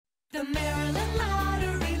The Maryland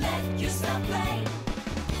Lottery, let yourself play.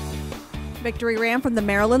 Victory Ram from the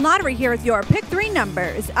Maryland Lottery here with your pick three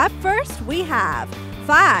numbers. Up first, we have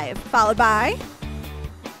 5, followed by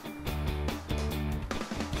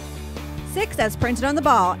 6 as printed on the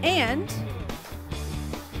ball, and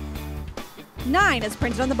 9 as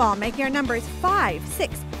printed on the ball, making our numbers 5,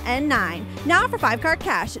 6, and 9. Now for 5-card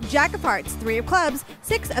cash: Jack of Hearts, 3 of Clubs,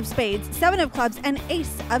 6 of Spades, 7 of Clubs, and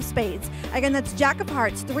Ace of Spades. Again, that's Jack of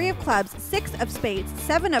Hearts, 3 of Clubs, 6 of Spades,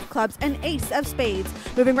 7 of Clubs, and Ace of Spades.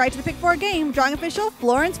 Moving right to the pick 4 game, drawing official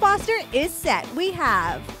Florence Foster is set. We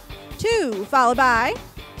have 2, followed by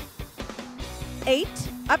 8.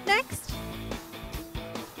 Up next,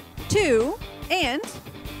 2, and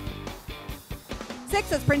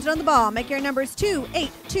 6 as printed on the ball, making our numbers 2, 8,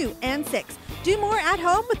 2, and 6. Do more at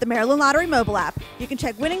home with the Maryland Lottery mobile app. You can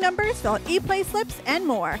check winning numbers, fill out e-play slips, and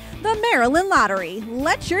more. The Maryland Lottery.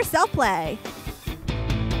 Let yourself play.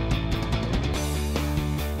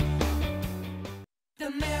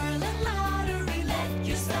 The Maryland Lottery, let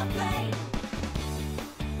yourself play.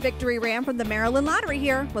 Victory Ram from the Maryland Lottery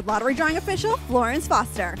here with lottery drawing official Florence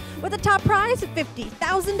Foster. With a top prize of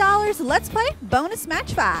 $50,000, let's play Bonus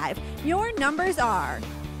Match 5. Your numbers are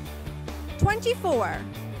 24,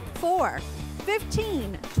 4,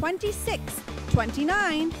 15, 26,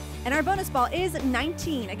 29, and our bonus ball is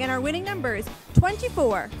 19. Again, our winning numbers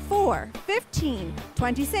 24, 4, 15,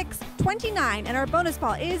 26, 29, and our bonus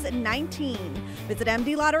ball is 19. Visit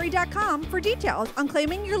mdlottery.com for details on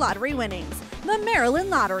claiming your lottery winnings. The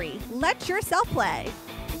Maryland Lottery. Let yourself play.